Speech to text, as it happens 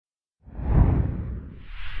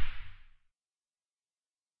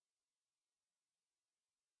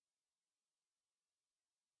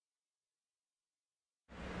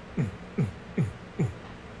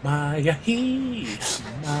Maya he,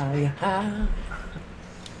 Maya ha.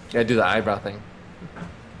 Yeah, do the eyebrow thing.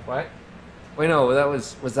 What? Wait, no,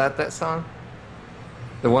 was that song?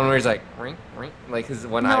 The one where he's like, ring, ring, like his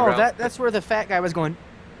one No, eyebrow? that's where the fat guy was going.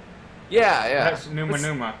 Yeah. That's Numa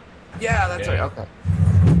Numa. Yeah, that's Yeah. right, okay.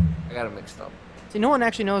 I got it mixed up. See, no one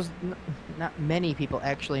actually knows. Not many people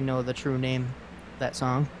actually know the true name of that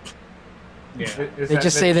song. Yeah. They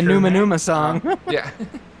just say the true Numa name? Numa song. Yeah.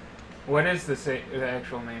 What is the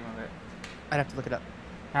actual name of it? I'd have to look it up.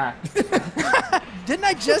 Huh. Didn't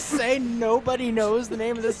I just say nobody knows the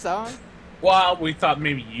name of this song? Well, we thought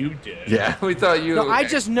maybe you did. Yeah, we thought you... No, I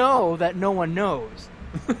just know that no one knows.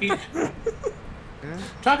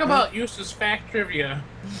 Talk about useless fact trivia.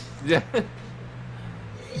 Yeah.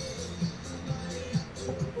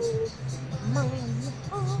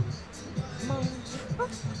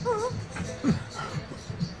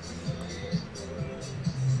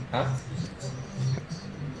 Huh?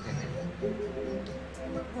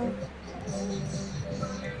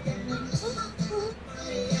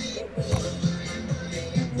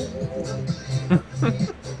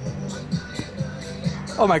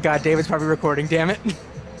 Oh my god, David's probably recording, damn it.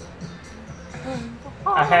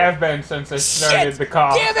 I have been since I started the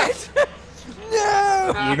call. Damn it!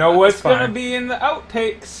 No! You know what's fine. gonna be in the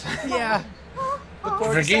outtakes? Yeah.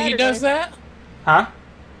 Forget he does that? Huh?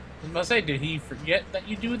 I must say, did he forget that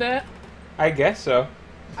you do that? I guess so.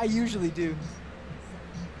 I usually do.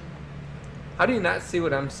 How do you not see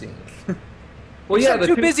what I'm seeing? Well, Yeah, yeah, the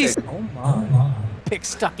too busy. toothpick. Oh my. Pick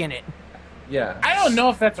stuck in it. Yeah. I don't know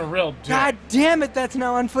if that's a real joke. God damn it, that's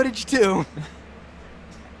now on footage too.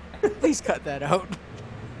 Please cut that out.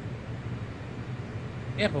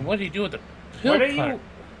 Yeah, but what do you do with the pill What are cutter? you?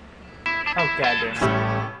 Oh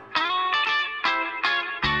goddamn!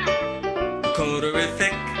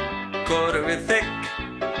 Quarterific, quarterific.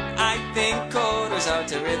 I think quarters are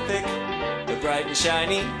terrific. They're bright and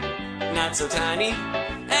shiny, not so tiny,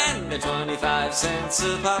 and they're 25 cents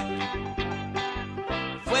a pop.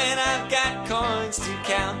 When I've got coins to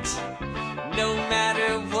count, no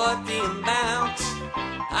matter what the amount,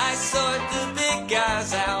 I sort the big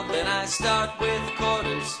guys out, then I start with the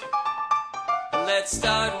quarters. Let's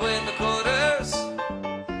start with the quarters.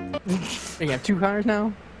 You have two cars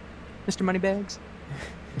now, Mr. Moneybags?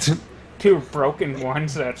 Two broken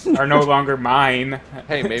ones that are no longer mine.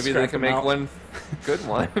 Hey, maybe they Scrap can them make out. one good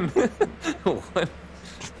one.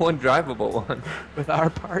 one drivable one. With our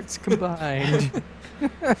parts combined.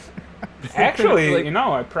 Actually, Like- you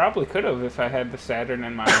know, I probably could have if I had the Saturn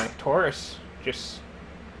and my Taurus. Just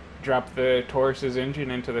drop the Taurus's engine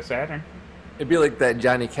into the Saturn. It'd be like that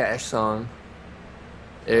Johnny Cash song.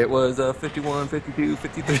 It was a 51, 52,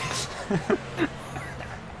 53.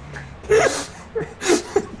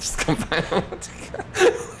 Just combine them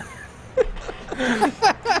together.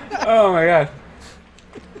 Oh my god.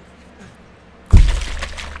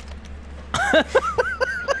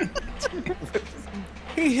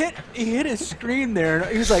 He hit his screen there,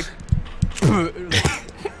 and he was like, it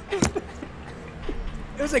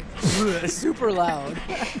was like super loud.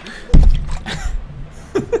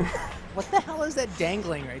 What the hell is that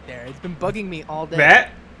dangling right there? It's been bugging me all day. That?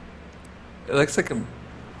 It looks like a...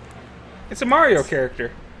 It's a Mario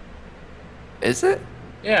character. Is it?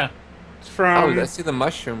 Yeah. It's from... Oh, I see the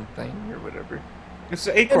mushroom thing or whatever. It's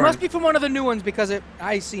the It acorn. must be from one of the new ones because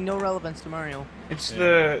I see no relevance to Mario. It's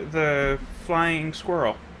the flying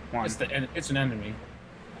squirrel one. It's an enemy.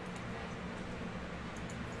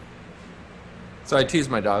 So I tease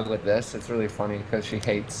my dog with this. It's really funny because she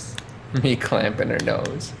hates me clamping her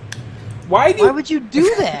nose. Why do Why you... would you do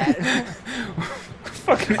that?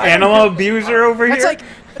 Fucking animal abuser over It's here?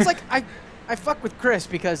 like I fuck with Chris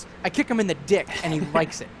because I kick him in the dick and he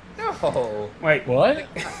likes it. No. Wait, What?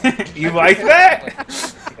 you like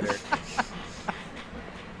that?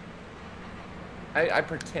 I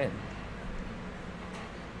pretend.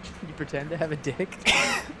 You pretend to have a dick.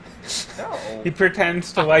 No. He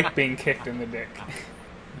pretends to like being kicked in the dick.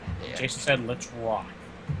 Jason said, let's rock.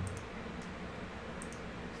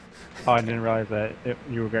 Oh, I didn't realize that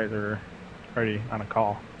you guys are already on a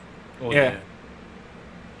call. Oh, Yeah.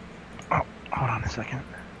 Oh, hold on a second.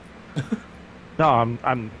 No,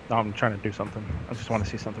 I'm trying to do something. I just want to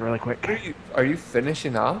see something really quick. Are you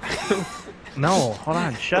finishing off? No, hold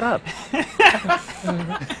on, shut up.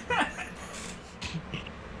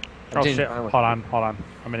 Oh shit! Hold on.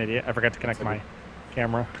 I'm an idiot. I forgot to connect my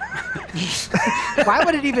camera. Why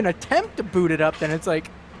would it even attempt to boot it up? Then it's like,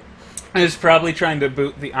 He's probably trying to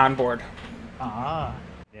boot the onboard. ah.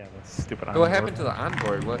 Yeah, that's stupid. What happened to the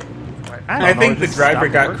onboard? What? I think the just driver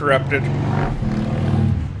stopped got working. corrupted.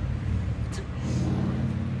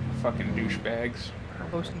 Fucking douchebags.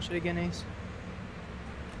 posting shit again, Ace?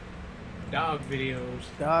 Dog videos.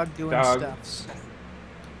 Dog doing Dog. stuffs.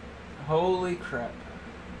 Holy crap.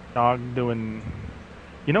 Dog doing.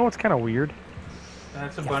 You know what's kind of weird?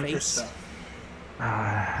 That's a Your bunch of face. stuff.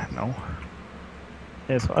 No.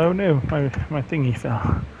 Yes. Oh no, my thingy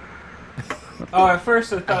fell. Oh, at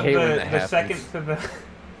first I thought hate when the that happens. second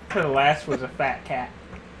to the last was a fat cat.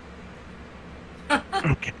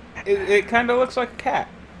 Okay. It kind of looks like a cat.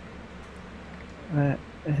 That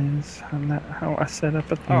is not how I set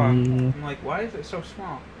up a Oh, thingy. I'm like, why is it so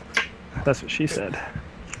small? That's what she said.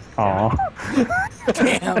 Aw.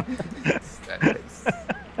 Damn.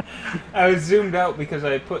 I was zoomed out because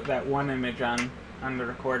I put that one image on the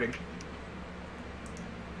recording.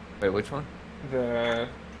 Wait, which one? The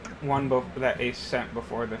one that Ace sent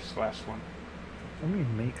before this last one. Let me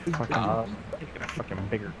make a fucking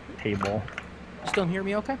bigger table. Still hear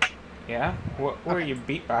me okay? Yeah? What were you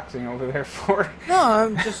beatboxing over there for? No, I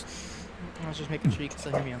was just making sure you can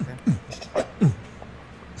still hear me okay.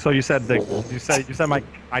 So you said you said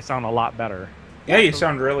I sound a lot better. Yeah, you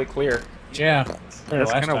sound really clear. Yeah. That's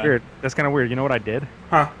last kind of time. weird. That's kind of weird. You know what I did?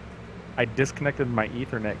 Huh. I disconnected my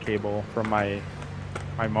Ethernet cable from my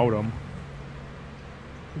modem.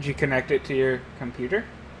 Did you connect it to your computer?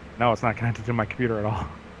 No, it's not connected to my computer at all.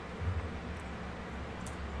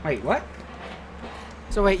 Wait, what?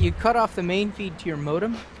 So wait, you cut off the main feed to your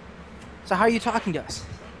modem? So how are you talking to us?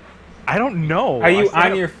 I don't know. Are you I set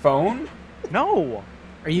on up- your phone? No.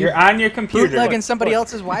 Are you You're on your computer. bootlegging somebody look.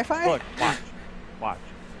 else's Wi-Fi? Look, watch.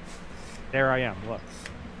 There I am. Look.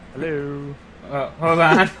 Hello. Hold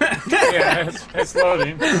on. Yeah, it's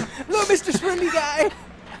loading. Hello, Mr. Swimmy guy.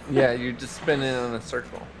 Yeah, you're just spinning in a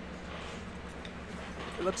circle.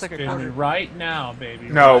 It looks like a Spin quarter. right now, baby.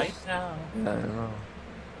 No. Right now. I don't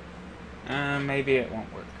know. Maybe it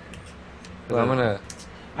won't work. Well,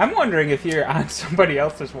 I'm wondering if you're on somebody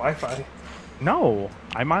else's Wi-Fi. No,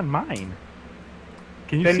 I'm on mine.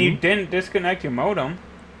 Can you Then see? you didn't disconnect your modem.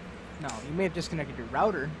 No, you may have disconnected your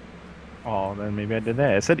router. Oh, then maybe I did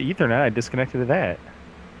that. It said Ethernet. I disconnected that.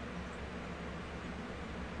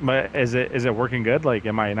 But is it working good? Like,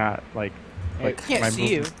 am I not like? It Can't my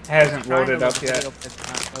see you. movement- hasn't Trying to loaded up load yet. it, but it's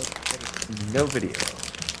not loaded. no video.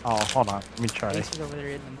 Oh, hold on. Let me try. Ace is over there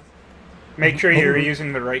in the... Make sure you're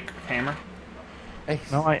using the right camera. Hey,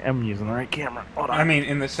 No, I am using the right camera. Hold on. I mean,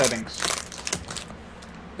 in the settings.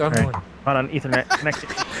 don't All right. Hold on. Ethernet.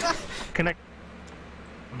 Connect. Connect.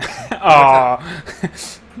 Aw.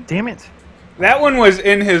 Damn it. That one was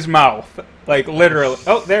in his mouth. Like, literally.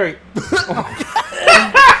 Oh, there he...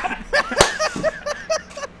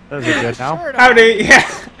 Is it good now? Turn Howdy. on.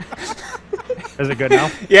 Yeah. Is it good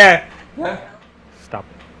now? Yeah. Stop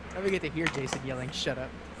it. Now we get to hear Jason yelling, "Shut up,"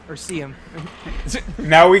 or see him.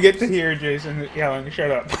 Now we get to hear Jason yelling,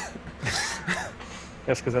 "Shut up."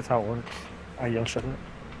 Yes, because that's how it works. I yell shut up.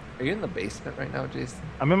 Are you in the basement right now, Jason?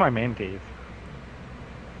 I'm in my man cave.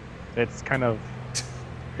 It's kind of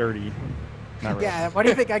dirty. Not really. Yeah, why do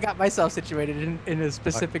you think I got myself situated in a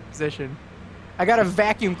specific position? I got a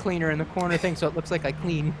vacuum cleaner in the corner thing, so it looks like I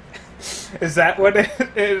clean. Is that what it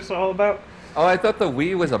is all about? Oh, I thought the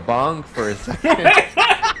Wii was a bong for a second.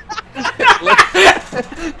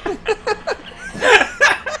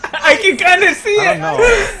 I can kind of see I it. don't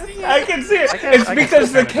know. I can see it. can- It's I can because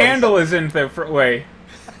still the kinda candle is in the way.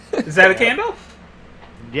 Is that a candle?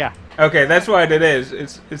 Yeah. Okay, that's what it is.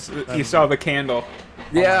 It's you saw the candle.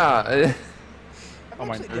 Yeah. I've Oh,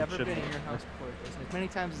 my actually nerd never shit. been in your house before, Jason. As many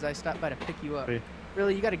times as I stopped by to pick you up. See?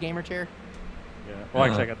 Really, you got a gamer chair? Yeah. Well,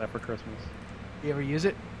 actually, I got that for Christmas. You ever use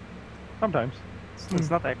it? Sometimes. It's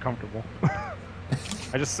not that comfortable.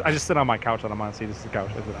 I just sit on my couch and I'm on. See, this is the couch.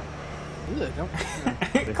 I sit on. Ugh,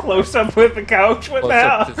 don't. Close up with the couch. What the Close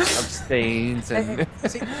up hell? just of stains and.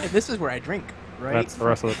 See, this is where I drink, right? That's the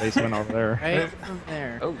rest of the basement over there. Right from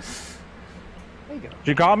there. Oh, There you go. Did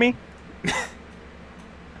you call me?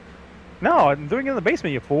 No, I'm doing it in the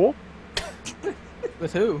basement, you fool.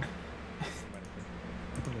 With who?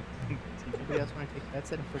 Anybody else want to take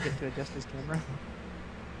bets and forget to adjust his camera?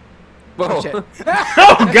 whoa! Oh, shit.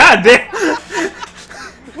 Oh God damn!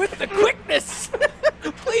 With the quickness!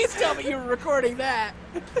 Please tell me you were recording that.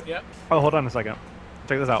 Yep. Oh, hold on a second.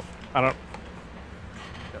 Check this out. I don't.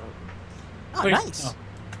 Oh, Wait, nice. oh.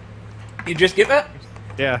 You just get that?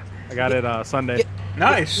 Yeah, I got it Sunday. Get-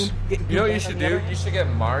 Nice. Getting You know what you feedback should on the do? other- You should get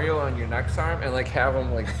Mario on your next arm and like have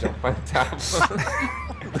him like jump on top of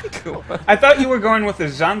the Goomba. I thought you were going with the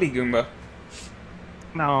zombie Goomba.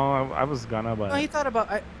 No, I was gonna, but. No, he thought about.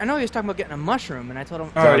 I know he was talking about getting a mushroom, and I told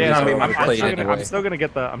him. Oh, yeah, zombie so mushroom. Play it I'm anyway. still gonna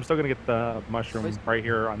get the mushroom Please. right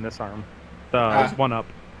here on this arm. The Ah. one up.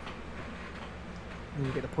 And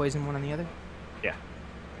you get the poison one on the other. Yeah.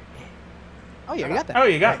 Oh, yeah, you got that. Oh,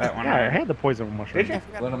 you got that one. Yeah, I Right. had the poison mushroom. Did you?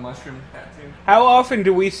 What a mushroom tattoo. How often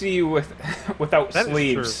do we see you with without That is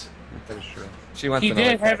sleeves? That is true. She wants He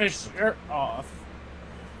another did have tattoo. his shirt off.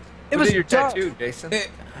 It What was is your dark. tattoo, Jason?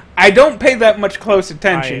 I don't pay that much close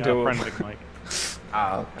attention I to friend him. with Mike.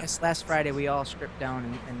 Oh, Yes, last Friday we all stripped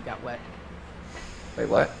down and got wet. wait,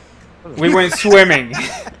 what? We went swimming.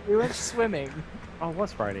 We went swimming. Oh, it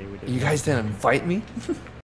was Friday. We did. You guys didn't invite me?